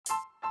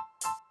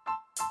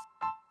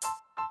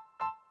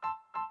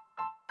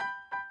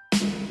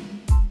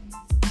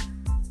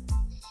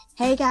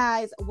Hey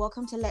guys,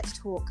 welcome to Let's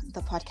Talk,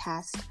 the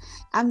podcast.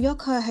 I'm your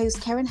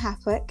co-host, Karen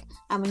Hapwick.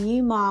 I'm a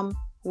new mom,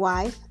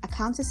 wife,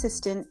 account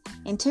assistant,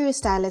 interior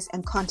stylist,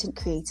 and content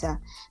creator.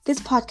 This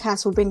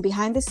podcast will bring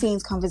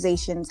behind-the-scenes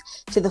conversations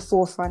to the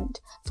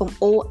forefront from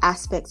all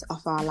aspects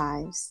of our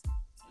lives.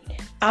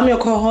 I'm your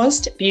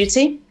co-host,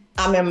 Beauty.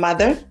 I'm a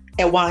mother,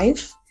 a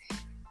wife,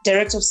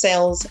 director of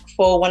sales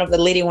for one of the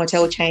leading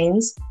hotel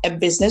chains, a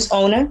business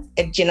owner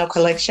at Gino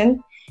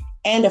Collection,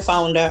 and a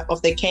founder of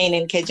the Kane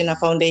and Kejina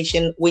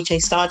Foundation, which I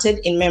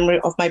started in memory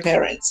of my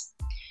parents.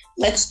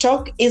 Let's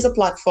Talk is a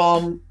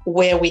platform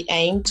where we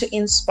aim to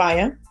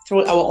inspire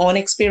through our own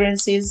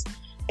experiences,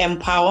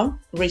 empower,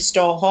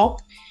 restore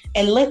hope,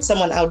 and let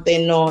someone out there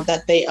know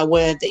that they are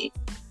worthy.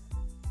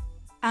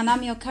 And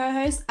I'm your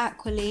co-host,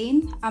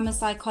 Aqualine. I'm a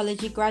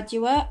psychology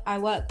graduate. I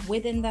work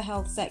within the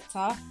health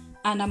sector,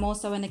 and I'm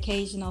also an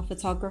occasional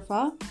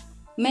photographer.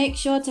 Make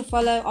sure to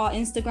follow our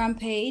Instagram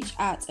page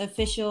at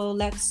official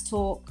Let's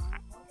Talk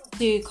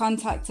to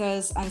contact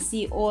us and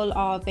see all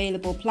our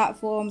available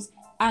platforms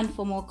and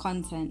for more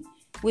content.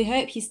 We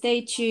hope you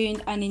stay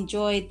tuned and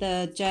enjoy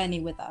the journey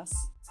with us.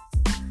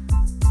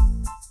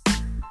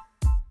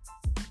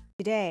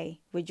 Today,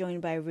 we're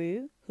joined by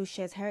Roora, who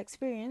shares her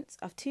experience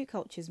of two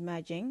cultures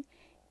merging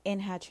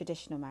in her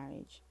traditional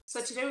marriage.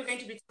 So today we're going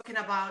to be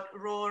talking about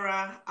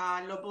Roora,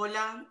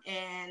 lobola,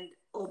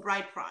 or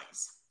bride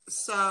price.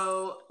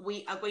 So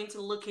we are going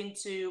to look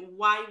into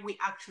why we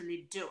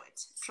actually do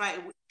it. Try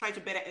to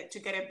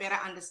get a better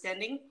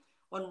understanding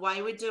on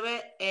why we do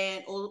it,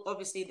 and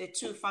obviously the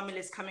two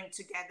families coming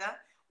together,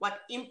 what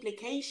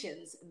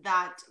implications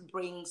that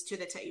brings to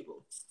the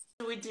table.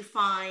 We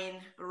define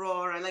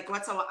Roora, like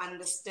what's our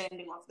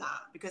understanding of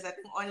that? Because I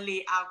think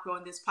only Aqua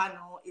on this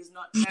panel is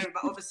not married,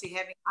 but obviously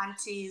having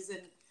aunties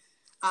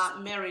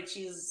and marriage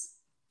is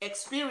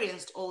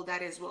experienced all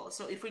that as well.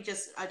 So if we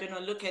just,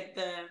 look at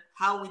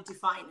how we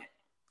define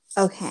it.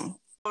 Okay.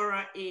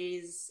 Roora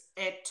is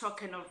a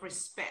token of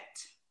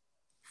respect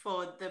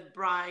for the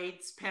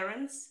bride's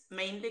parents,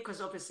 mainly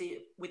because obviously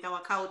with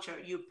our culture,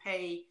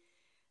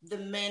 the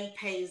man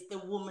pays the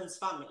woman's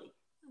family.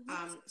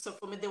 So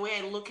for me, the way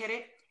I look at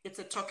it, it's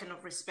a token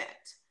of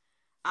respect.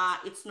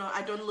 It's not,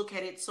 I don't look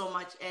at it so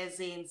much as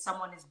in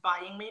someone is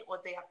buying me or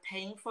they are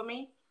paying for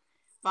me,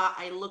 but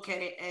I look at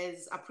it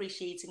as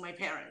appreciating my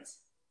parents.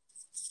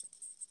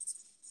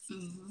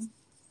 Mm-hmm.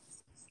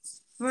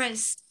 Right.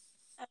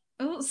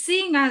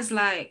 Seeing as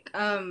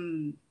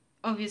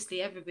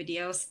obviously everybody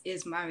else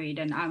is married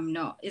and I'm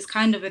not, it's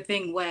kind of a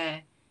thing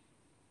where,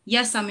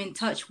 yes, I'm in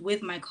touch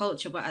with my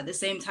culture, but at the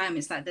same time,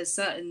 it's like there's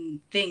certain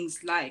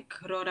things like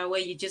Roora where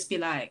you just be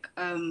like,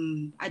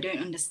 I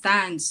don't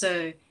understand.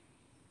 So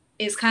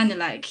it's kind of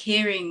like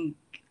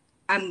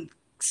I'm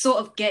sort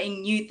of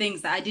getting new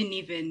things that I didn't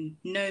even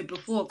know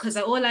before. Because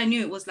all I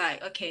knew was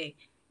like, okay,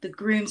 the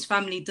groom's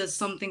family does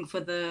something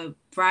for the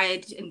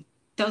bride and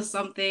does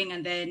something,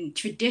 and then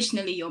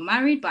traditionally you're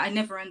married, but I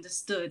never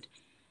understood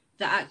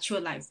the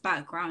actual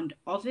background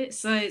of it.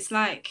 So it's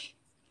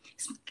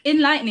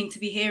enlightening to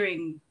be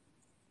hearing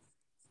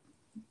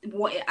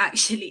what it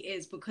actually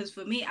is, because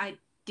for me, I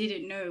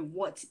didn't know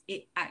what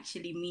it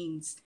actually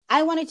means.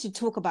 I wanted to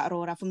talk about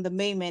Roora from the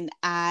moment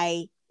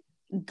I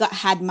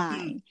had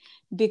mine,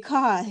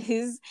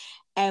 because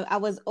I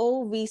was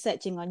all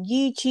researching on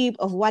YouTube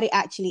of what it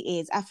actually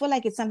is. I feel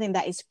like it's something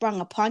that is sprung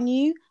upon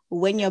you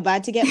when you're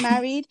about to get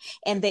married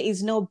and there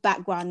is no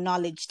background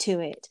knowledge to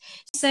it.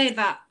 Say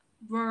that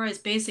Roora is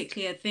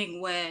basically a thing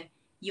where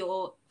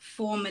you're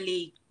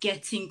formally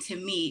getting to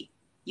meet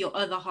your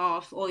other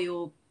half or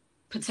your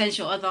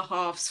potential other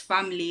half's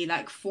family,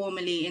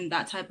 formally in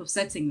that type of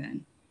setting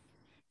then?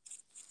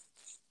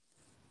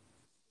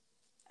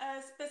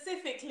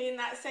 Specifically in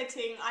that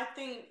setting, I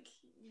think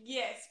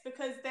yes,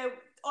 because there's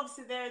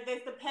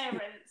the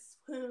parents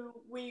who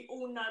we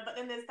all know, but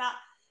then there's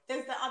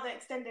the other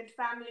extended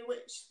family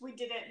which we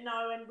didn't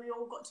know, and we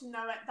all got to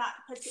know at that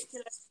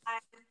particular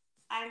time,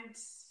 and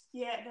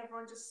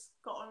everyone just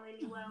got on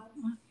really well.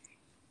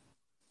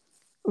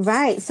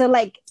 Right. So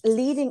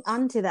leading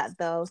on to that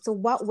though, so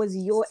what was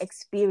your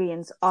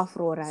experience of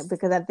Roora?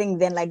 Because I think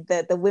then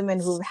the women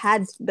who've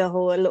had the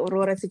whole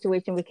Roora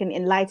situation, we can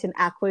enlighten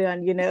Aqua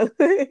on,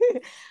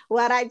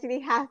 what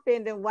actually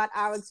happened and what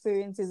our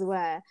experiences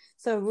were.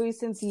 So Rue,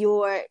 since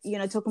you're,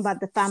 talking about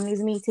the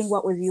families meeting,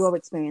 what was your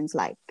experience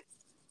like?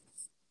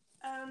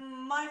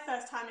 My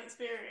first time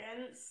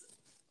experience,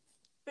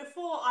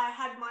 before I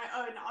had my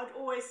own, I'd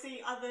always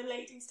see other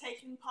ladies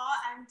taking part,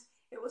 and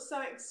it was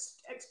so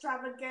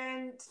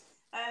extravagant.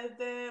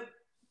 The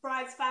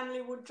bride's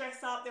family would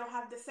dress up, they'll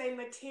have the same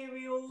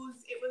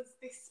materials. It was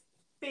this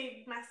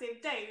big,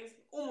 massive day. It was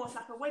almost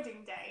like a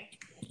wedding day.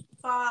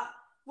 But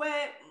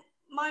where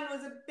mine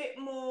was a bit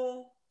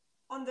more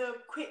on the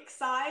quick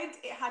side,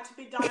 it had to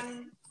be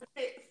done a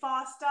bit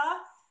faster,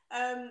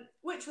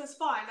 which was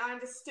fine, I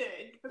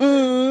understood.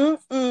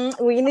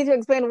 Well, you need to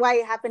explain why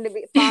it happened a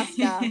bit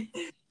faster.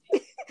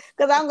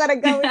 Because I'm going to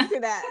go into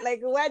that.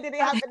 Where did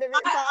it happen a bit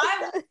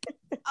faster?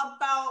 I was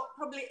about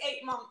probably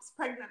 8 months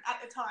pregnant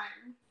at the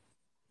time.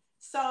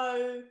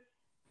 So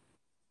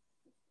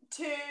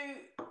to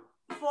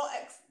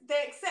the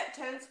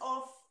acceptance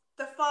of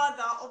the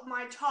father of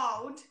my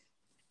child.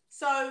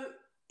 So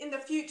in the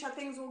future,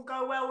 things will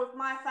go well with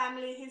my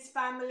family, his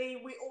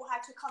family. We all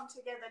had to come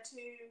together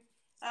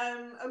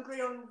to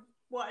agree on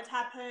what had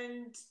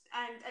happened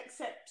and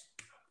accept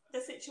the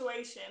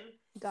situation.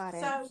 Got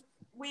it. So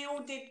we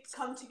all did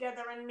come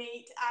together and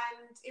meet,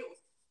 and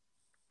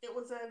it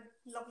was a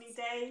lovely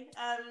day.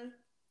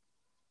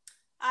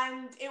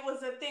 And it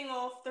was a thing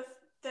of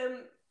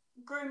the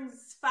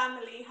groom's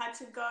family had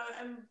to go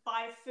and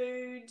buy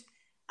food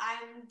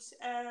and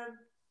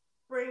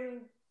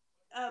bring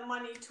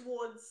money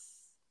towards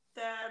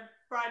the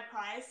bride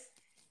price.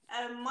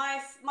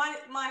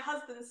 My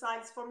husband's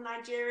side's from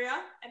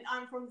Nigeria and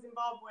I'm from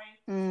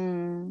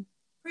Zimbabwe.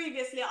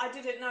 Previously, I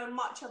didn't know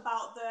much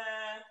about the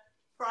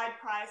bride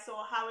price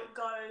or how it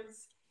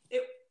goes.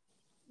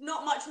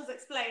 Not much was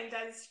explained,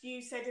 as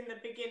you said in the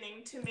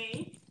beginning, to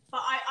me.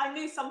 But I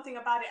knew something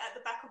about it at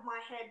the back of my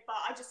head. But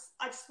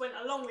I just went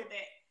along with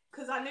it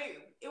because I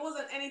knew it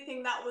wasn't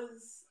anything that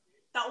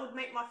would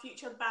make my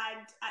future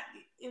bad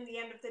in the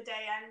end of the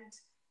day, and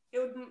it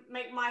would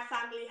make my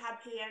family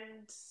happy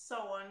and so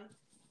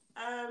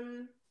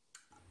on.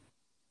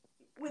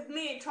 With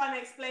me trying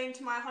to explain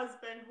to my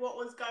husband what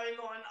was going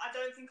on, I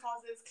don't think I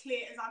was as clear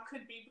as I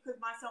could be because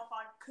myself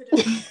I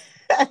couldn't.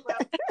 Well,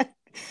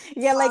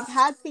 yeah, like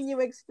how can you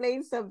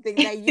explain something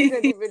that you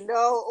don't even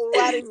know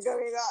what is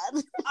going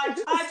on? I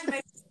tried to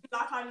make it seem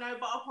like I know,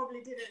 but I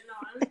probably didn't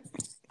know.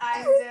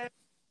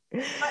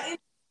 And but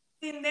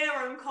in their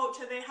own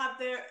culture, they have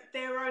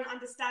their own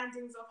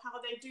understandings of how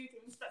they do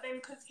things. But then,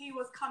 because he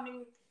was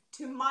coming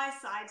to my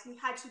side, he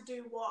had to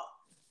do what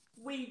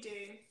we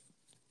do.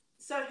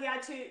 So he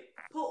had to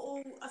put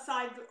all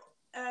aside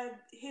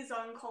his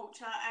own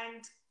culture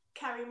and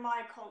carry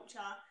my culture.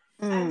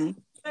 And he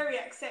was very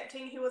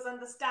accepting. He was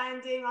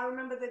understanding. I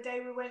remember the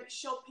day we went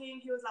shopping.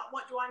 He was like,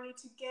 "What do I need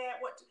to get?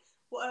 What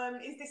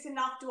is this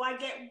enough? Do I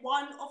get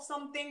one of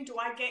something? Do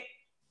I get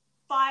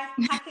 5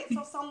 packets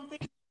of something?"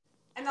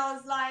 And I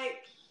was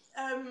like,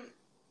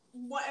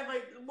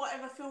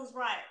 whatever feels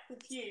right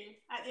with you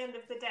at the end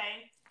of the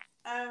day.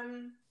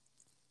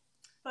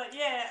 But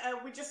yeah,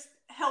 we just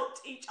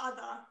helped each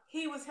other.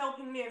 He was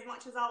helping me as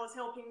much as I was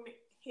helping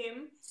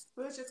him.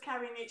 We was just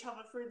carrying each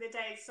other through the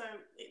day, so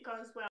it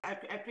goes well. I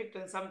picked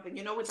on something,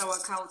 with our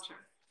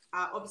culture.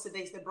 Obviously,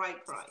 there's the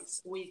bride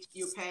price, which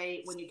you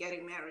pay when you're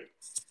getting married.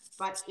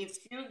 But if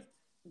you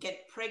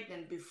get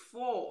pregnant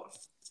before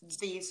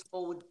this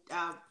whole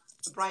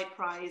bride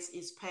price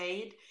is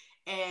paid,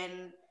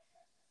 and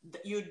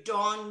you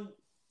don't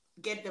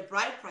get the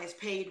bride price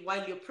paid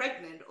while you're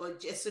pregnant or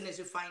as soon as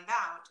you find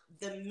out,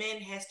 the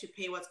man has to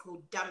pay what's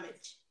called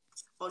damage.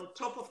 On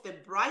top of the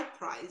bride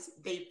price,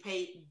 they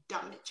pay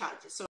damage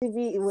charges. So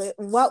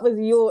what was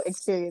your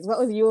experience? What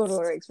was your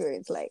Roora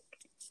experience like?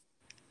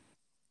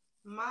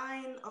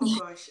 Mine, oh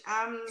gosh.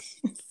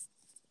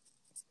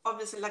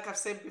 Obviously, like I've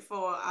said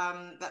before,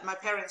 that my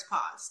parents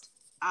passed.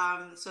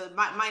 So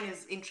mine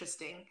is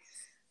interesting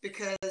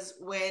because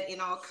when in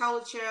our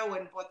culture,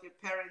 when both your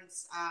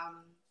parents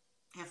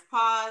have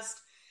passed,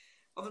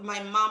 of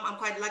my mom, I'm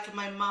quite lucky.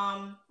 My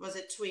mom was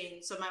a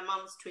twin, so my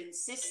mom's twin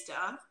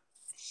sister,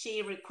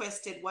 she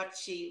requested what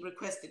she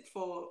requested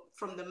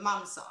from the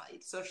mom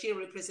side. So she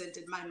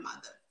represented my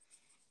mother,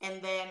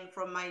 and then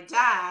from my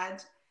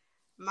dad,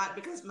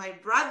 because my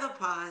brother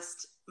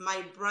passed,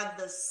 my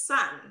brother's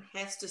son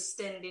has to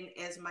stand in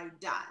as my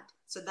dad.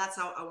 So that's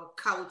how our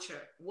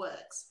culture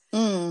works.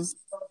 So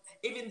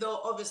even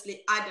though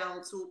obviously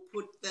adults will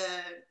put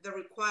the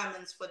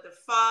requirements for the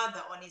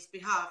father on his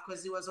behalf,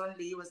 because he was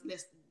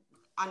less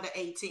under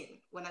 18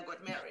 when I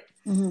got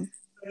married.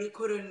 He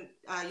couldn't,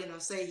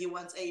 say he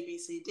wants A, B,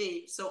 C,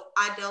 D. So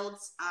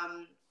adults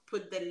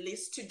put the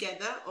list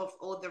together of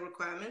all the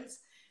requirements,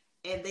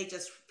 and they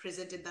just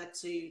presented that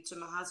to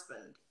my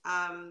husband.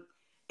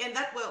 And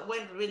that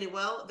went really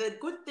well. The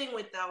good thing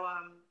with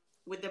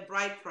the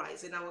bride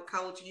price in our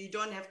culture, you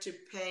don't have to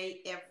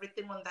pay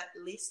everything on that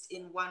list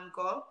in one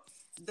go.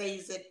 There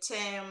is a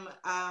term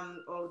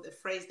or the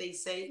phrase they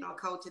say in our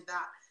culture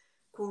that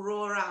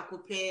Roora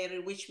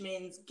kuperi, which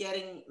means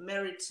getting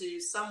married to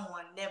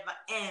someone never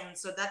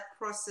ends. So that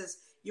process,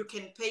 you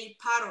can pay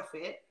part of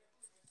it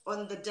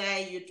on the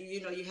day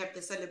you have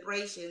the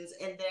celebrations,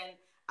 and then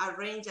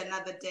arrange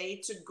another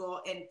day to go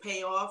and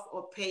pay off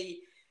or pay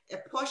a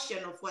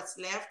portion of what's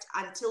left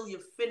until you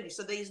finish.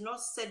 So there is no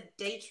set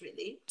date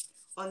really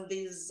on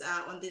these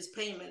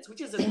payments,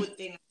 which is a good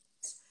thing.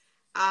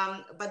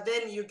 But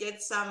then you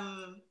get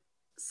some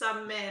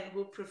men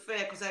who prefer,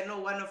 because I know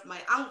one of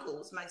my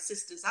uncles, my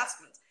sister's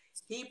husband,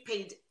 he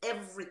paid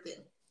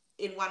everything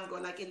in one go.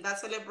 Like in that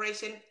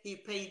celebration, he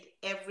paid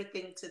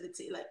everything to the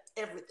T, like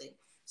everything.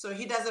 So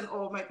he doesn't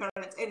owe my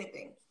parents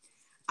anything.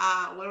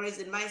 Whereas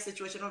in my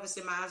situation,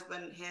 obviously my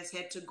husband has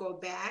had to go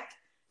back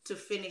to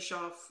finish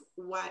off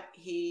what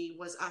he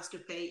was asked to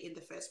pay in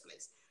the first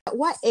place. At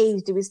what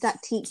age do we start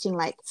teaching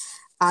like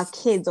our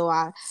kids or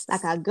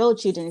our girl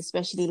children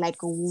especially, like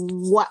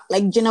what,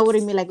 like, do you know what I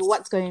mean, like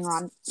what's going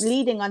on?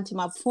 Leading on to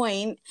my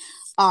point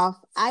of,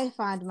 I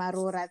found my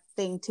Roora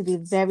thing to be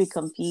very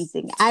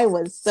confusing. I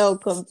was so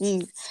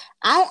confused.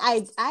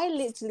 I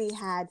literally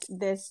had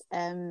this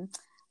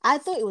I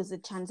thought it was a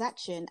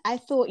transaction. I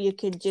thought you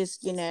could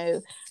just,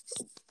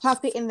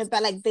 pop it in the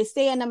bag, like they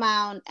say an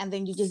amount and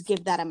then you just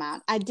give that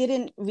amount. I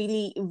didn't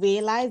really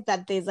realize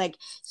that there's like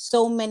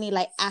so many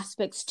like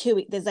aspects to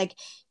it. There's like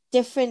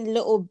different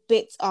little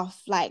bits of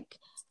like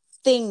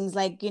things,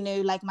 like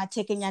like my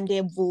chicken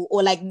yandebu,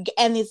 or like,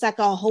 and it's like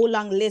a whole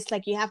long list,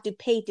 like you have to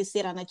pay to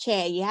sit on a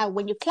chair, you have,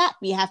 when you clap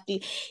you have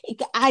to.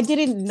 I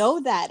didn't know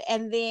that.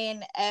 And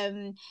then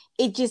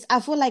it just,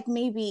 I feel like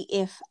maybe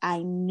if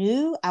I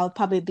knew, I would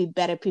probably be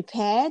better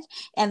prepared.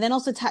 And then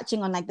also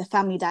touching on like the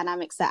family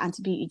dynamics that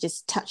Auntie Beauty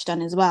just touched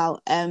on as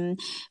well,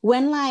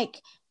 when like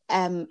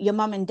your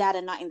mom and dad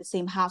are not in the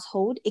same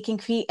household, it can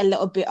create a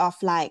little bit of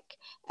like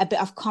a bit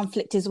of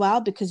conflict as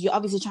well, because you're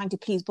obviously trying to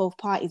please both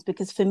parties.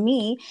 Because for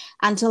me,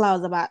 until I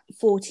was about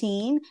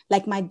 14,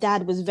 like my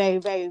dad was very,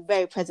 very,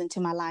 very present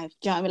in my life.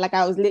 Do you know what I mean? Like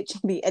I was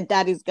literally a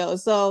daddy's girl.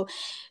 So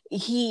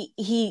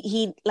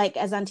he like,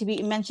 as Auntie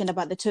Beauty mentioned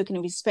about the token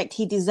of respect,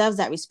 he deserves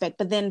that respect.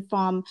 But then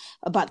from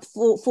about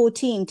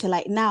 14 to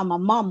like now, my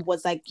mom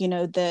was like,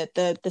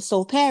 the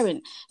sole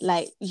parent,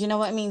 like, you know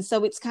what I mean?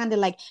 So it's kind of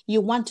like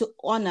you want to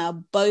honor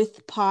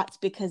both parts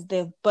because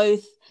they've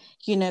both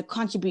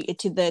contributed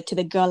to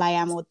the girl I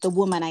am, or the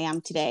woman I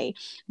am today.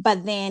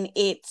 But then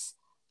it's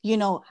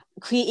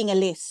creating a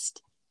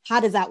list. How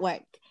does that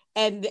work?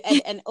 And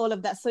all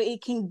of that, so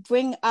it can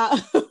bring up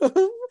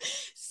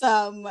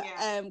some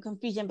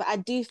confusion. But I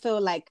do feel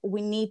like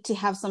we need to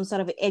have some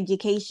sort of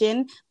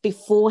education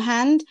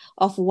beforehand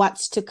of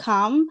what's to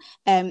come,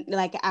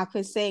 like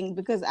Aqua's saying,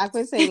 because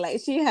Aqua's saying like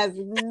she has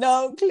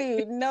no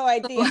clue, no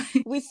idea.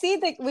 we see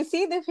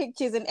the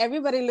pictures and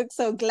everybody looks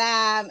so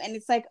glam, and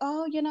it's like,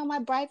 oh, my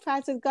bride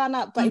price has gone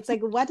up, but it's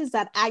like, what does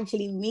that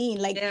actually mean?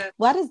 Like,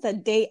 what does the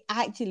day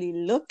actually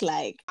look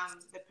like?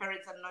 The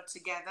parents are not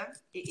together,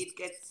 it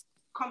gets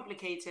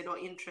complicated or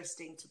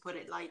interesting, to put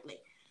it lightly.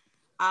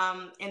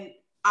 And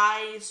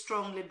I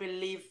strongly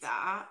believe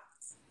that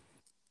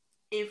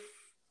if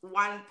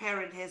one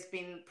parent has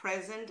been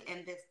present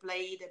and they've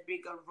played a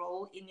bigger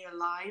role in your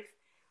life,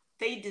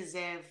 they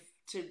deserve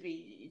to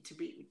be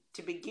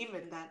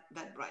given that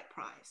bride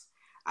price.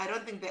 I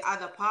don't think the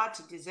other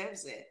party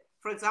deserves it.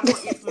 For example,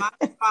 if my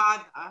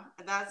father,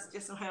 that's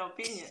just my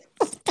opinion,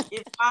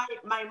 if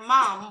my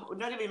mom,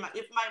 not even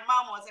if my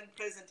mom wasn't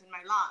present in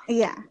my life.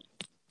 Yeah.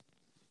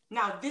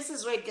 Now, this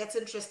is where it gets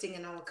interesting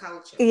in our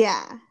culture.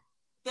 Yeah.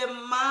 The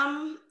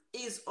mom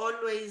is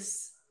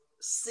always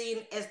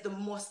seen as the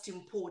most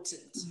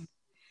important.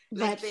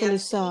 Rightfully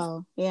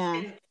so. Yeah.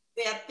 And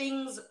there are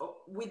things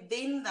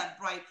within that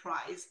bride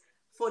price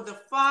for the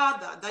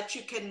father that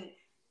you can,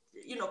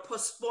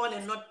 postpone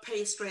and not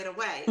pay straight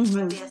away. Mm-hmm.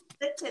 But there are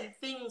certain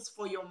things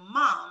for your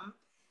mom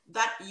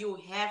that you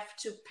have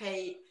to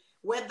pay,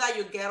 whether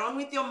you get on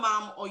with your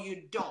mom or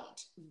you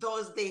don't.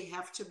 Those, they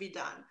have to be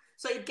done.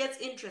 So it gets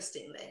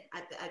interesting there,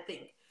 I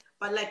think.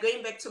 But like,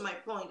 going back to my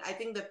point, I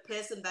think the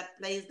person that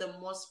plays the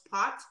most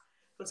part,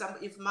 for example,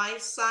 if my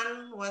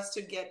son was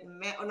to get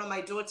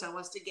my daughter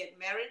was to get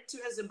married to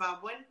a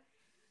Zimbabwean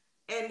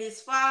and his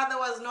father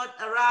was not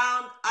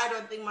around, I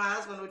don't think my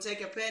husband would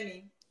take a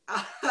penny.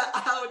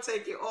 I would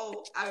take it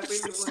all. I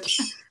really would.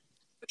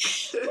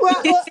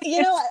 well,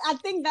 I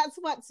think that's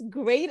what's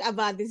great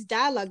about this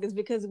dialogue, is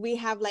because we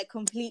have like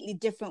completely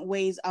different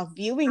ways of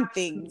viewing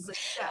things.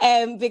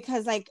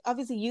 Because like,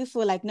 obviously you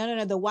feel like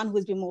no, the one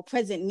who's been more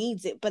present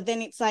needs it, but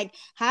then it's like,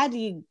 how do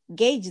you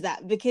gauge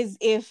that? Because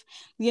if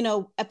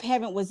a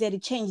parent was there to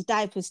change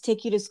diapers,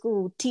 take you to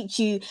school, teach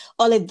you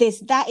all of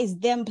this, that is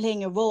them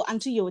playing a role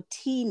until you're a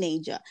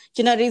teenager.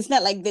 Do you know, it's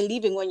not like they're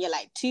leaving when you're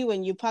like 2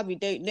 and you probably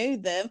don't know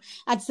them,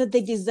 and so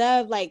they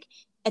deserve like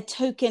a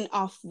token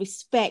of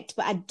respect.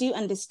 But I do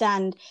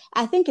understand,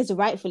 I think it's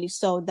rightfully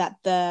so, that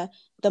the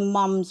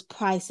mom's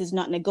price is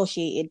not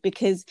negotiated,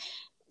 because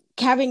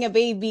carrying a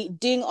baby,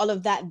 doing all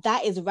of that,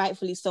 that is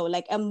rightfully so.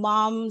 Like, a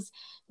mom's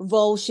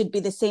role should be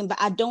the same, but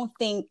I don't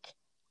think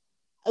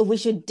we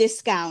should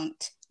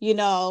discount,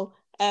 the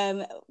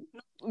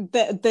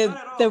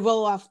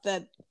role of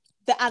the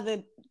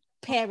other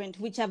parent,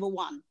 whichever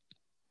one.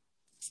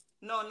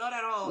 No, not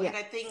at all. And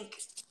I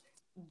think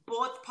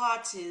both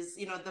parties,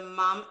 the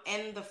mom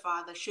and the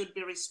father, should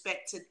be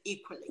respected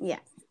equally. Yeah.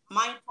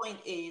 My point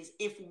is,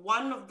 if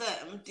one of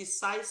them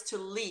decides to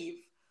leave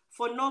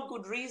for no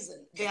good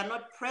reason, they are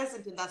not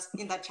present in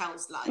that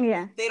child's life.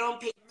 Yeah. They don't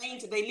pay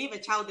maintenance. They leave a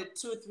child at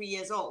 2-3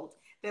 years old.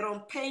 They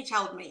don't pay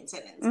child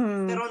maintenance.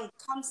 They don't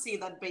come see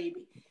that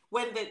baby.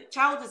 When the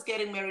child is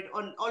getting married,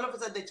 all of a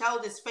sudden the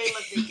child is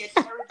famous, they get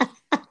married.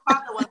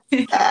 Father was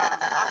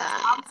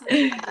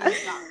absolutely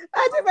against that.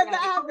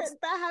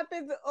 That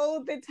happens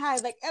all the time.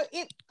 Like,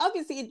 it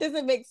obviously it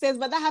doesn't make sense,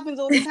 but that happens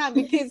all the time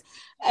because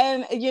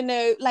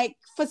like,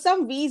 for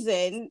some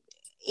reason,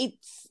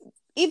 it's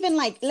even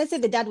like, let's say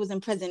the dad was in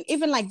prison,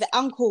 even like the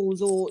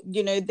uncles or,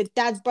 you know, the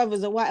dad's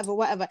brothers or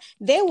whatever,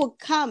 they will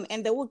come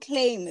and they will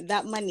claim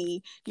that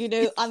money, you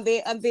know, on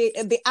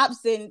the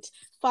absent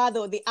father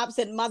or the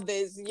absent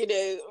mothers, you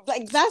know,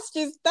 like that's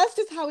just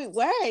how it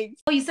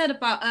works. Oh, you said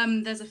about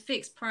there's a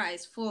fixed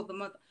price for the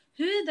mother.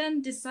 Who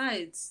then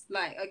decides,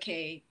 like,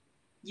 okay,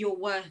 you're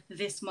worth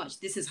this much,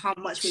 this is how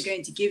much we're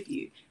going to give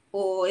you?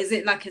 Or is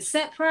it like a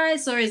set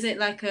price, or is it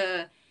like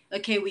a,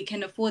 okay, we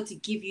can afford to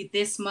give you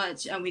this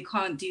much and we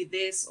can't do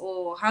this?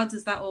 Or how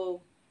does that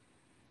all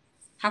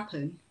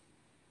happen?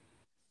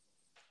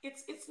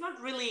 It's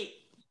not really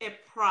a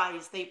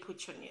price they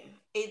put on you.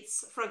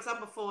 It's, for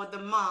example, for the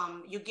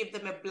mom, you give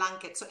them a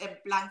blanket. So a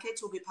blanket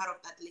will be part of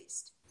that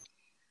list.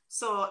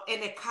 So,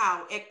 and a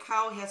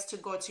cow has to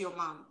go to your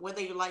mom,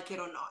 whether you like it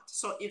or not.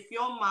 So if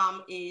your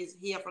mom is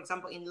here, for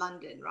example, in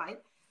London, right?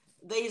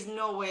 There is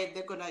no way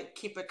they're going to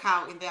keep a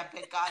cow in their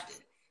back garden.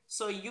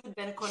 So you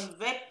then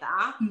convert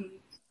that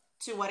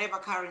to whatever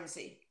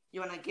currency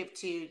you want to give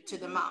to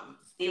the mom.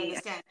 You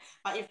understand?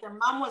 But if the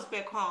mom was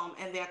back home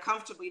and they're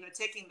comfortable, you know,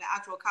 taking the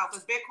actual cow,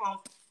 because back home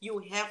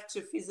you have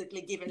to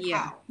physically give a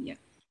cow. Yeah.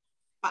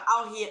 But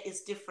out here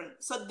it's different.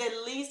 So the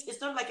list,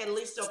 it's not like a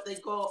list of they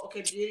go,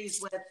 okay, beauty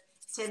is worth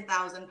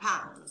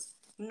 £10,000.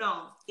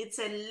 No, it's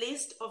a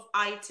list of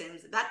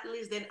items. That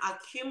list then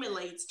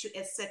accumulates to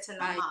a certain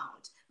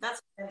amount.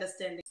 That's my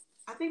understanding.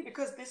 I think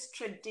because this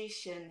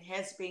tradition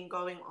has been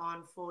going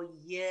on for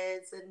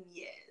years and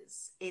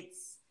years,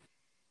 it's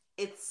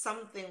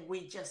something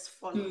we just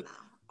follow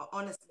now.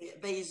 Honestly,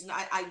 there is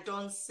I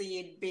don't see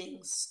it being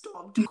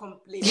stopped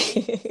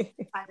completely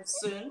anytime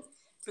soon,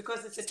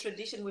 because it's a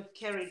tradition we've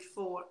carried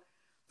forward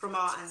from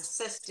our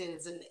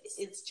ancestors, and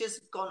it's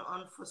just gone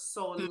on for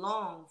so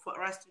long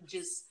for us to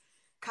just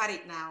cut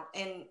it now.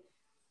 And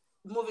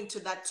moving to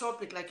that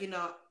topic, like, you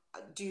know,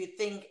 do you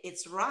think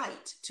it's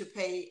right to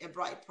pay a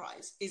bride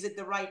price? Is it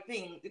the right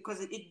thing?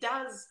 Because it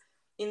does,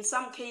 in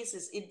some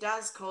cases, it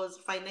does cause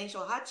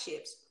financial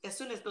hardships. As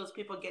soon as those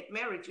people get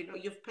married, you know,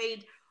 you've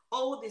paid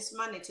all this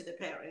money to the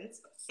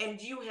parents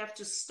and you have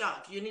to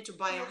start. You need to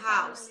buy a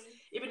house.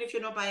 Even if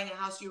you're not buying a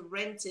house, you're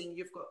renting,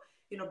 you've got,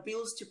 you know,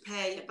 bills to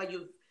pay, but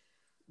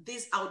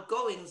these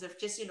outgoings have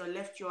just, you know,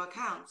 left your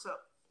account. So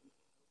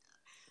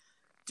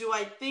do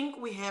I think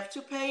we have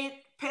to pay it?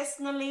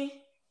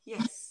 Personally,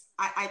 yes.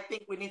 I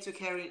think we need to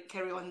carry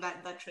on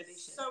that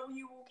tradition. So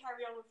you will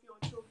carry on with your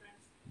children?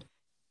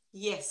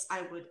 Yes,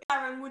 I would.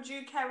 Aaron, would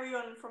you carry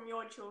on from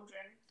your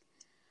children?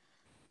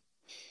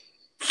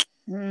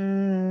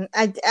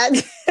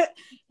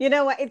 You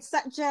know what? It's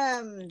such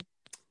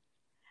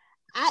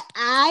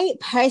I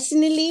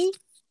personally,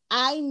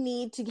 I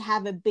need to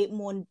have a bit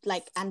more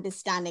like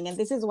understanding, and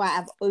this is why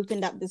I've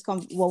opened up this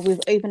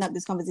we've opened up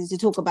this conversation to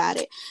talk about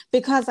it,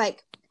 because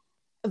like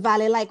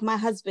Vale, like my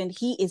husband,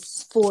 he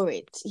is for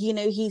it. You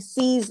know, he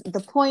sees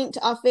the point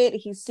of it.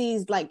 He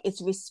sees like it's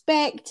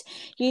respect.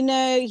 You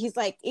know, he's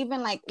like,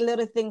 even like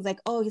little things like,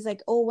 oh, he's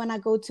like, oh, when I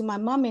go to my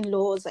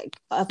mom-in-law's, like,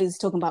 he's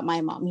talking about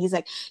my mom. He's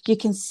like, you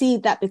can see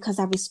that because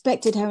I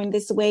respected her in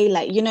this way.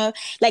 Like, you know,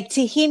 like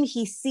to him,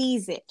 he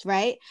sees it,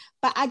 right?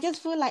 But I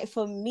just feel like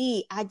for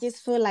me, I just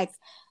feel like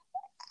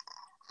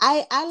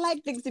I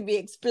like things to be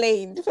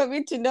explained for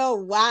me to know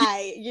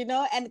why, you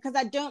know, and because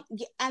I don't,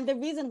 and the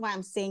reason why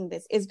I'm saying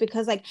this is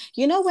because, like,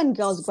 you know, when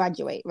girls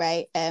graduate,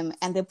 right, and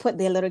they put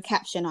their little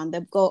caption on,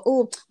 they go,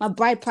 oh, my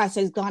bride price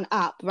has gone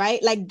up,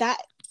 right, like that,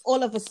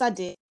 all of a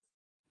sudden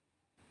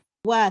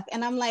worth.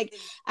 And I'm like,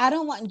 I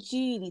don't want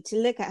Julie to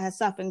look at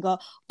herself and go,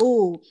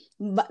 oh,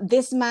 but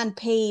this man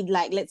paid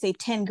like, let's say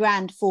 10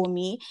 grand for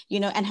me, you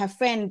know, and her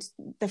friend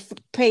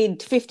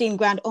paid 15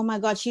 grand. Oh my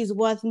God, she's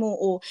worth more,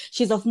 or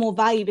she's of more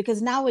value.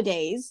 Because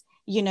nowadays,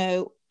 you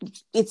know,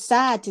 it's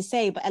sad to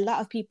say, but a lot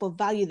of people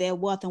value their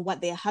worth on what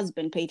their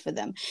husband paid for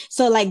them.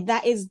 So like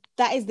that is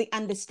the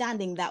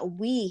understanding that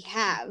we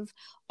have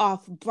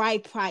of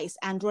bride price,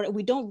 and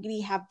we don't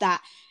really have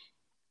that.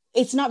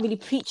 It's not really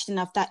preached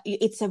enough that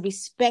it's a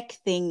respect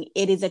thing.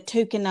 It is a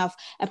token of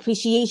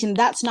appreciation.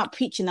 That's not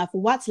preached enough.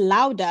 What's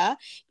louder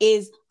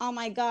is, oh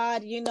my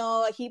God, you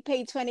know, he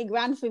paid 20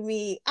 grand for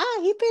me.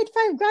 He paid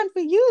 5 grand for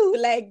you.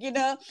 Like, you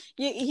know,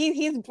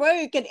 he's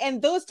broke,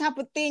 and those type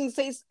of things.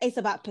 So it's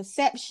about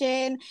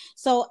perception.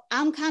 So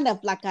I'm kind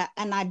of like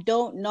and I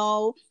don't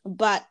know,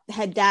 but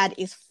her dad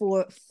is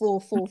for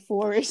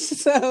it.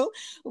 So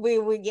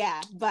we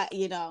yeah, but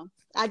you know,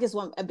 I just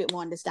want a bit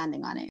more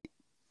understanding on it.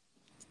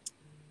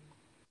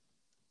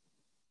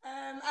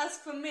 As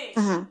for me,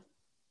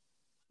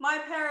 my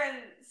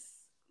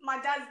parents, my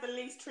dad's the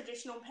least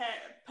traditional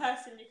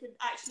person you could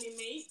actually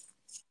meet,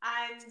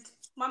 and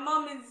my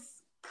mum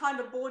is kind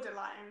of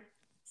borderline.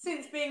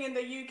 Since being in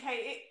the UK,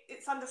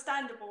 it's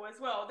understandable as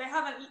well. They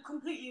haven't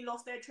completely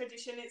lost their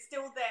tradition; it's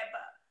still there.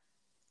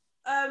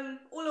 But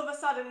all of a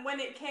sudden, when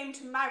it came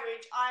to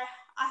marriage, I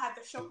had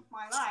the shock of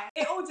my life.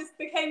 It all just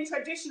became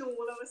traditional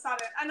all of a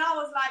sudden, and I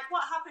was like,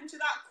 "What happened to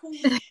that cool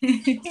hit?"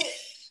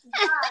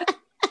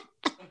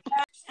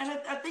 And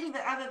I think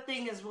the other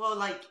thing as well,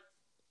 like,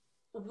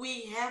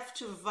 we have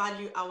to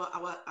value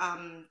our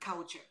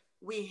culture.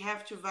 we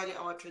have to value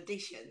our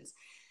traditions.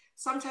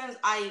 Sometimes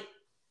I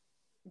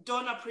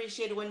don't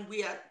appreciate when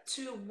we are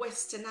too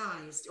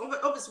westernized.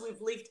 Obviously,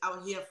 we've lived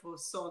out here for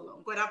so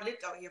long, but I've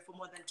lived out here for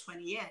more than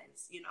 20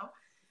 years, you know.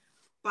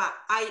 But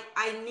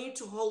I need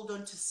to hold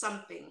on to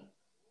something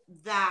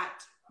that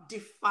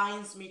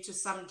defines me to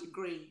some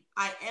degree.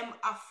 I am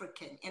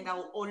African and I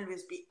will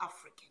always be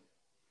African.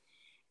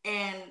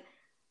 And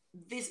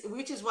this,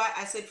 which is why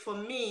I said for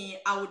me,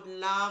 I would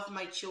love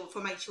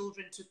for my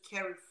children to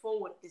carry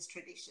forward this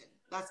tradition.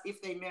 That's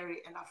if they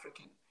marry an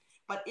African.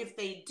 But if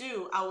they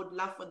do, I would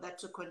love for that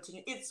to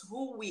continue. It's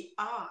who we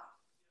are.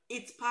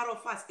 It's part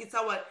of us. It's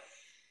our,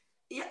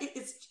 yeah,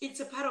 it's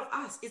a part of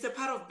us. It's a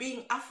part of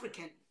being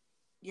African,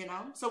 you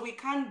know? So we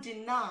can't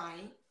deny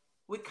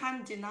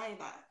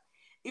that.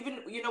 Even,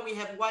 you know, we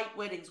have white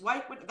weddings.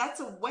 That's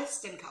a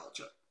Western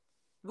culture.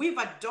 We've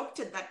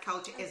adopted that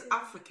culture as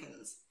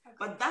Africans,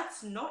 but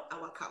that's not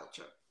our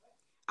culture.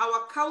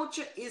 Our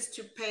culture is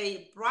to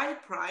pay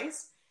bride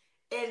price,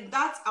 and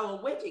that's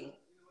our wedding.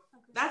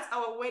 That's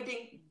our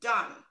wedding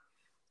done.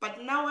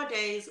 But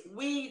nowadays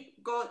we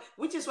go,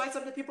 which is why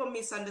some people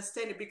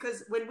misunderstand it,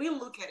 because when we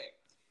look at it,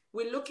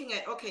 we're looking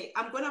at, okay,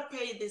 I'm going to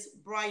pay this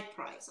bride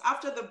price.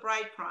 After the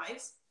bride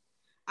price,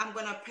 I'm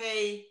going to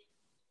pay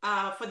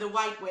for the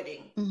white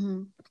wedding.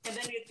 Mm-hmm. And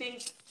then you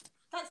think,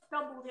 that's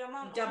double the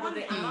amount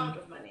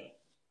of money.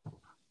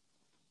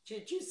 Do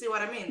you see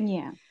what I mean?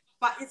 Yeah.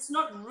 But it's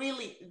not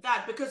really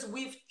that, because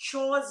we have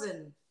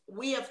chosen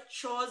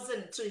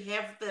to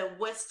have the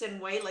Western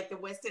way, like the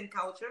Western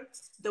culture,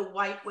 the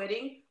white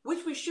wedding,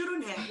 which we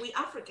shouldn't have. We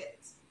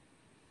Africans.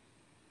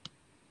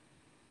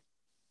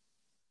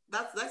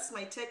 That's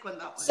my take on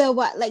that one. So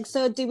what, like,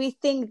 so do we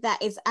think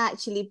that is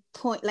actually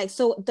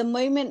so the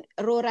moment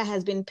Roora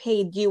has been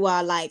paid, you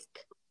are like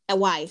a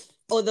wife,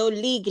 although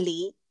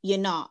legally you're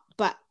not,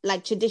 but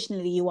like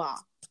traditionally you are?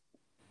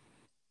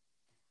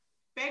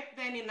 Back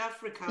then in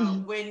Africa,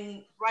 Mm-hmm.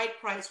 when bride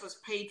price was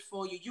paid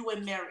for you, you were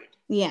married.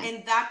 Yeah.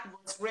 And that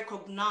was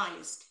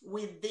recognized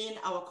within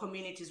our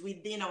communities,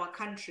 within our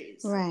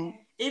countries. Right.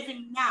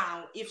 Even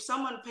now, if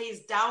someone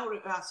pays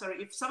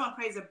if someone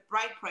pays a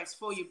bride price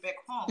for you back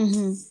home,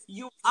 mm-hmm.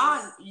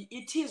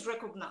 it is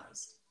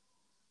recognized.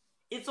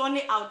 It's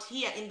only out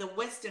here in the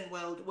Western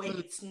world where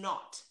it's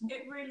not.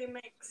 It really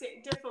makes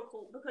it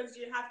difficult, because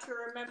you have to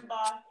remember,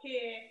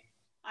 here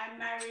I'm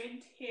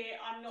married, here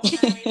I'm not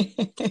married.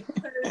 Because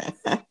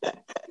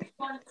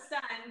you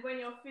understand, when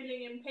you're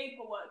filling in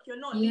paperwork, you're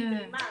not legally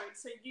married,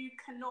 so you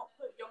cannot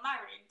put you're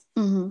married.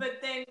 Mm-hmm.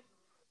 But then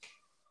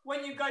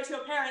when you go to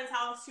your parents'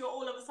 house, you're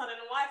all of a sudden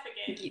a wife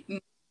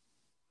again.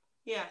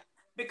 Yeah,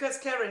 because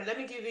Karen, let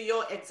me give you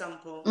your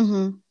example.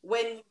 Mm-hmm.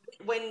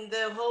 When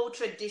the whole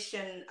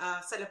tradition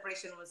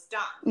celebration was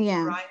done,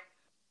 yeah, right?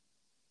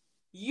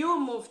 You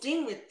moved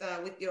in with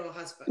your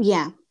husband.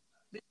 Yeah.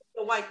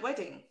 The white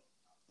wedding.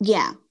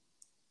 Yeah.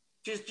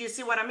 Do you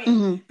see what I mean?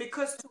 Mm-hmm.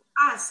 Because to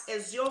us,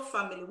 as your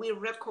family, we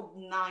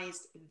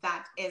recognize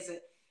that as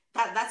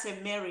that's a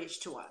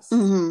marriage to us.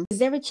 Mm-hmm. Is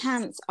there a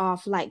chance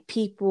of like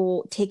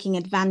people taking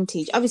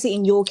advantage? Obviously,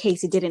 in your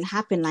case, it didn't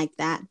happen like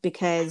that,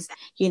 because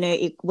you know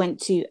it went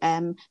to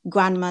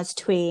grandma's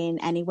twin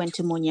and it went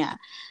to Munya.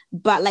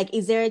 But like,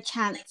 is there a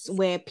chance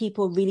where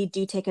people really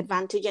do take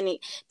advantage, and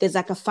there's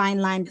like a fine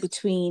line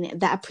between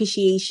that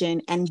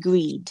appreciation and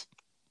greed?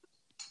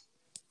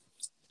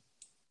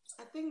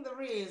 I think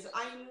there is.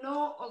 I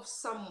know of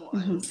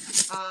someone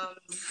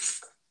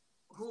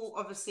who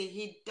obviously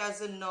he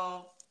doesn't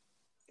know,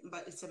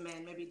 but it's a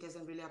man, maybe it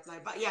doesn't really apply.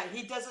 But yeah,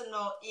 he doesn't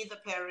know either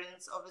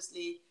parents.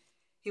 Obviously,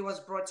 he was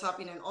brought up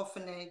in an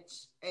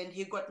orphanage and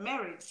he got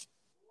married.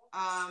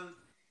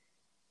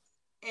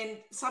 And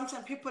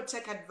sometimes people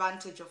take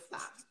advantage of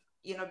that,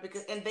 you know,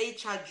 and they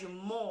charge you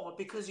more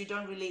because you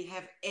don't really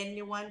have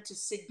anyone to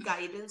seek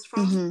guidance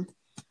from. Mm-hmm.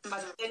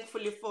 But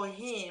thankfully for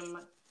him,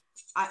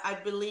 I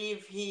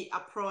believe he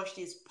approached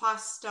his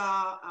pastor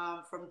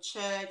from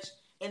church,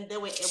 and they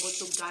were able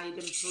to guide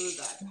him through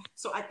that.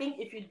 So I think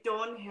if you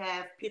don't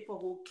have people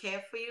who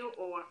care for you,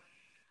 or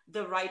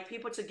the right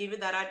people to give you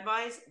that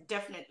advice,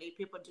 definitely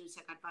people do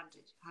take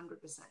advantage,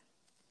 100%.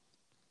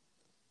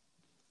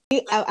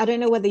 I don't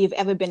know whether you've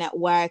ever been at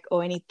work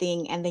or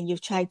anything, and then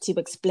you've tried to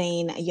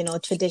explain, you know,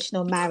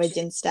 traditional marriage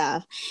and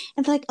stuff,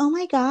 and they're like, oh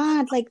my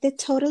God, like they're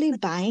totally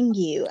buying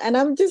you. And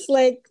I'm just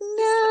like,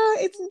 no,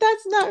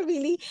 that's not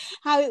really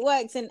how it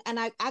works. And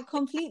I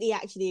completely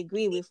actually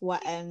agree with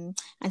what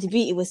Auntie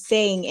Beauty was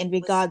saying in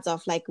regards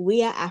of like,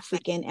 we are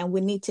African and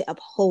we need to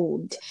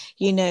uphold,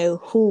 you know,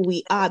 who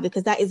we are,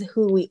 because that is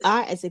who we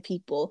are as a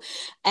people.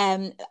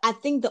 I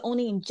think the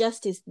only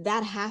injustice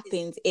that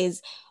happens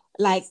is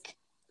like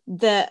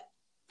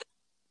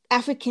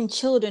African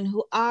children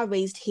who are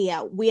raised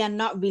here, we are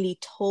not really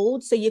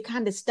told. So you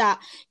kind of start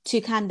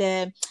to kind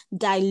of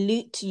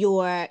dilute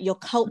your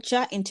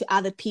culture into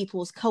other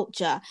people's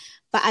culture.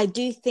 But I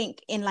do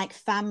think in like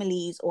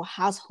families or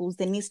households,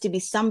 there needs to be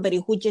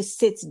somebody who just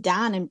sits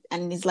down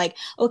and is like,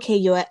 okay,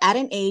 you're at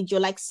an age, you're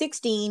like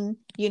 16,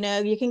 you know,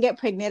 you can get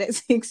pregnant at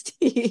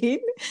 16.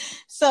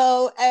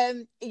 So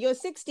you're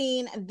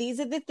 16, these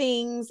are the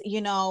things,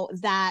 you know,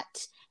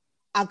 that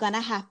are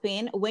gonna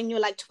happen. When you're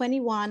like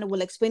 21,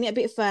 we'll explain it a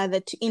bit further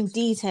in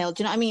detail.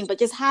 Do you know what I mean? But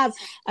just have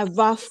a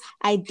rough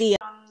idea.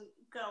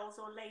 Girls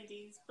or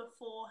ladies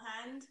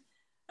beforehand,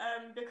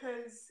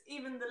 because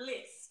even the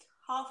list,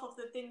 half of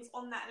the things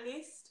on that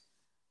list,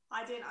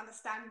 I didn't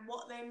understand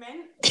what they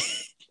meant.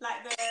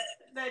 Like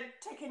the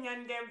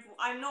tekenyandevu,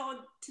 I know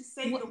to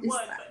say What the is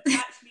word, that? but to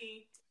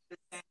actually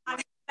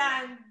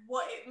understand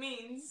what it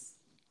means.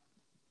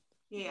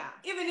 Yeah.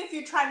 Even if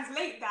you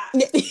translate that.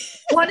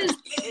 What is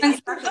it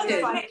doesn't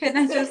translation? Can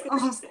I just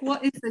ask,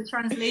 what is the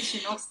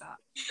translation of that?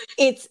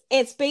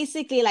 It's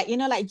basically like, you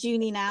know, like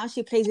Junie now,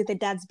 she plays with her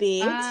dad's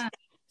beard.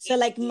 So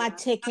like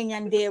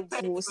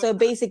matekenyandevu. So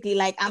basically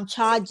like I'm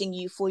charging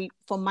you for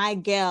my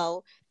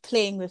girl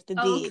playing with the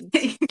beard.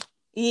 Okay.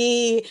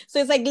 Yeah, so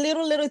it's like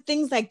little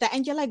things like that,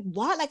 and you're like,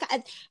 what? Like,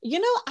 I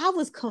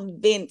was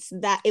convinced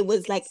that it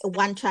was like a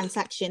one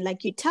transaction.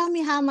 Like, you tell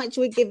me how much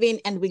we're giving,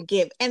 and we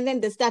give, and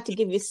then they start to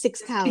give you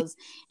 6 cows,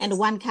 and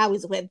 1 cow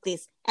is worth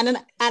this, and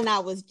I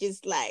was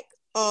just like,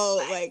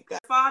 oh my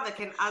god. Father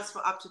can ask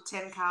for up to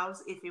 10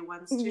 cows if he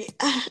wants to,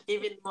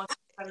 even more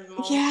and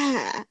more.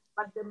 Yeah.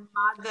 But the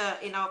mother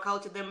in our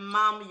culture, the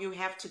mom, you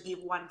have to give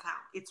 1 cow.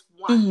 It's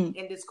one,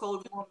 and it's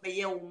called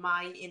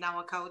umai in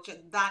our culture.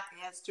 That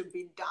has to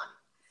be done,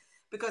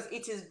 because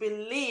it is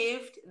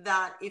believed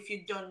that if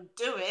you don't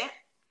do it,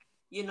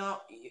 you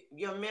know,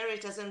 your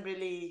marriage doesn't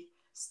really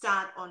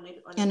start on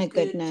a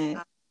good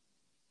note.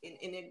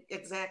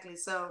 Exactly.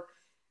 So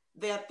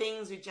there are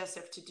things we just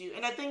have to do,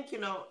 and I think, you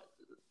know,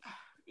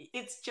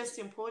 it's just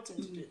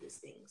important to do these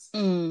things.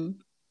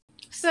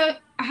 So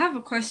I have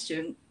a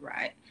question,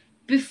 right?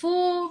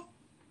 Before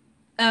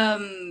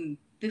the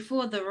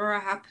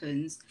Roora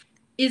happens,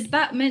 is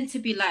that meant to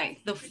be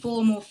like the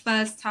formal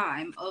first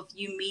time of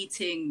you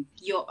meeting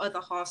your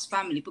other half's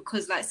family?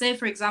 Because like, say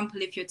for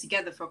example, if you're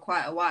together for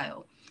quite a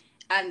while,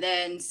 and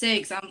then say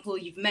example,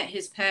 you've met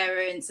his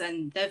parents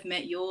and they've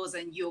met yours,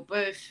 and you're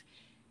both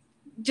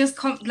just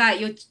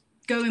like you're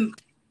going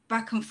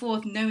back and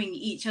forth knowing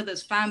each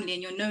other's family,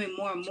 and you're knowing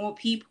more and more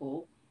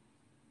people.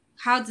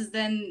 How does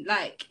then,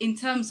 like, in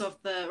terms of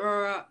the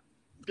Roora,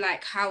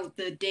 like how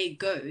the day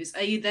goes,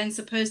 are you then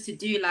supposed to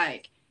do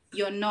like,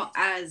 you're not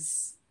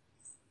as,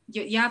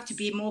 you have to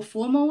be more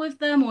formal with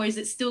them, or is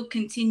it still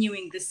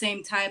continuing the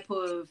same type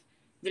of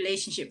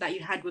relationship that you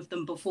had with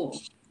them before?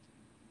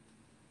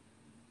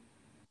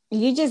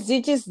 You just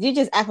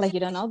act like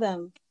you don't know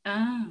them.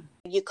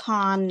 You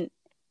can't,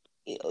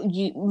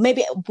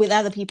 maybe with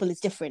other people it's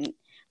different,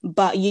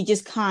 but you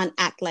just can't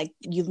act like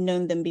you've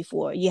known them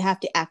before. You have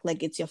to act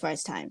like it's your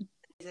first time.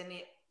 Is there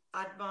any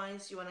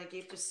advice you want to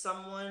give to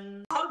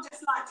someone? I would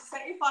just like to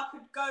say, if I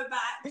could go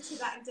back to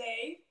that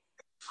day,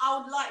 I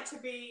would like to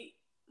be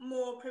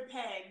more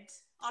prepared.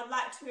 I'd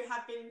like to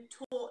have been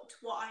taught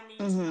what I need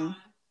to know.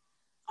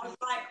 I'd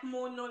like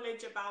more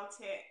knowledge about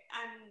it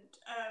and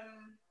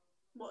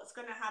what's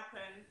going to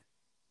happen.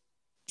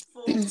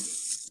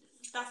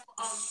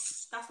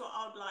 That's what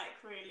I would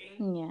like, really.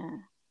 Yeah.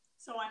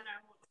 So I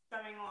know what's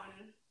going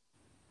on.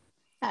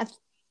 That's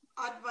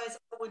advice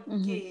I would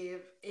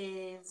give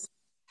is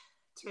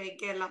to a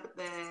girl up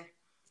there,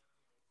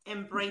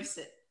 embrace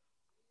it.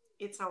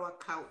 It's our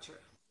culture.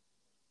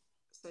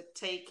 So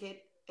take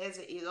it as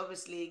it is.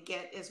 Obviously,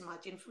 get as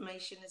much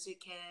information as you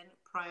can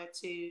prior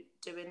to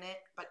doing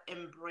it, but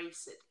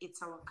embrace it.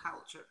 It's our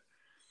culture.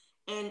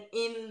 And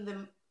in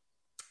the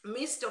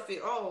midst of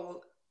it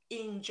all,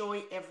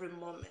 enjoy every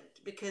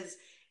moment, because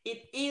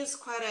it is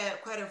quite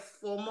a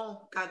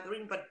formal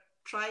gathering, but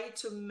try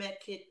to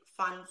make it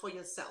fun for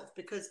yourself,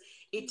 because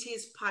it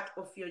is part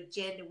of your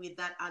journey with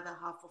that other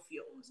half of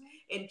yours.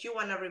 And you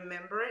want to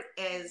remember it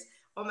as,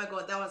 oh my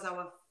God, that was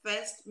our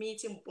first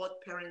meeting,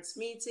 both parents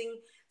meeting.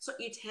 So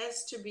it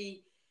has to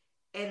be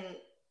an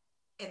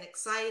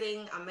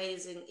exciting,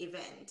 amazing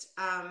event.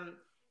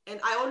 And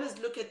I always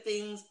look at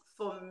things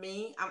for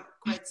me. I'm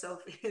quite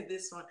selfish in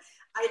this one.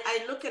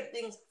 I look at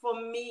things for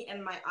me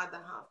and my other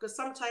half, because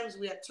sometimes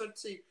we are taught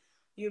to,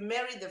 you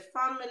marry the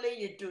family,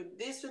 you do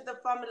this with the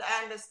family.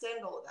 I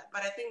understand all that,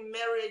 but I think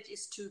marriage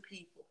is 2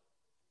 people,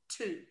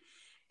 2.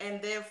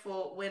 And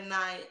therefore, when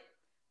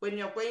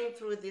you're going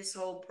through this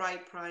whole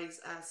bride price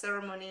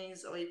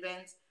ceremonies or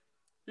events,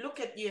 look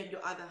at you and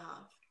your other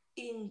half.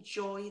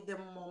 Enjoy the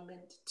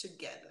moment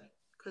together,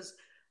 because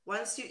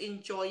once you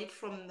enjoy it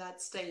from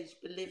that stage,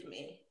 believe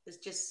me,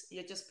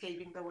 you're just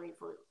paving the way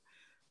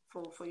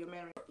for your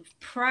marriage.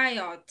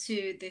 Prior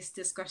to this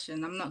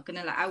discussion, I'm not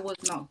gonna lie, I was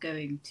not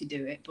going to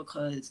do it,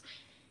 because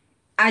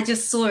I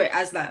just saw it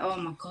as like, oh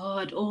my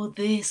God, all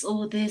this,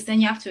 then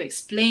you have to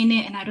explain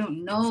it, and I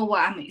don't know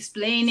what I'm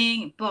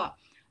explaining. But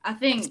I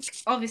think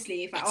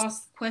obviously if I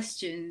ask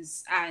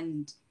questions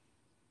and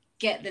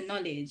get the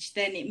knowledge,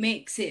 then it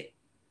makes it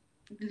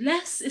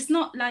less, it's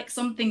not like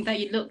something that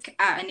you look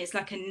at and it's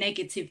like a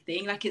negative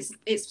thing. Like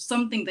it's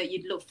something that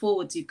you'd look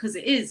forward to, because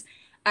it is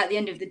at the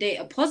end of the day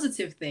a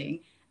positive thing.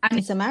 And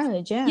It's a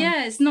marriage, yeah.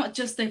 yeah, it's not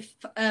just a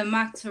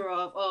matter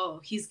of, oh,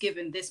 he's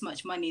given this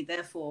much money,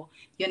 therefore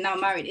you're now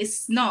married.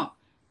 It's not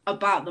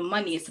about the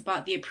money, it's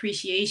about the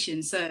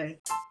appreciation. So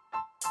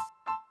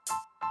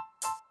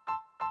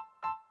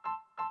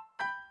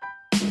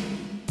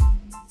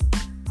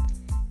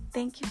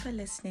thank you for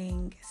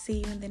listening. See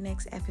you in the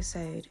next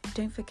episode.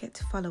 Don't forget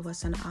to follow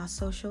us on our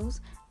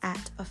socials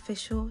at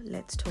official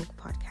Let's Talk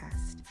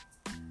Podcast.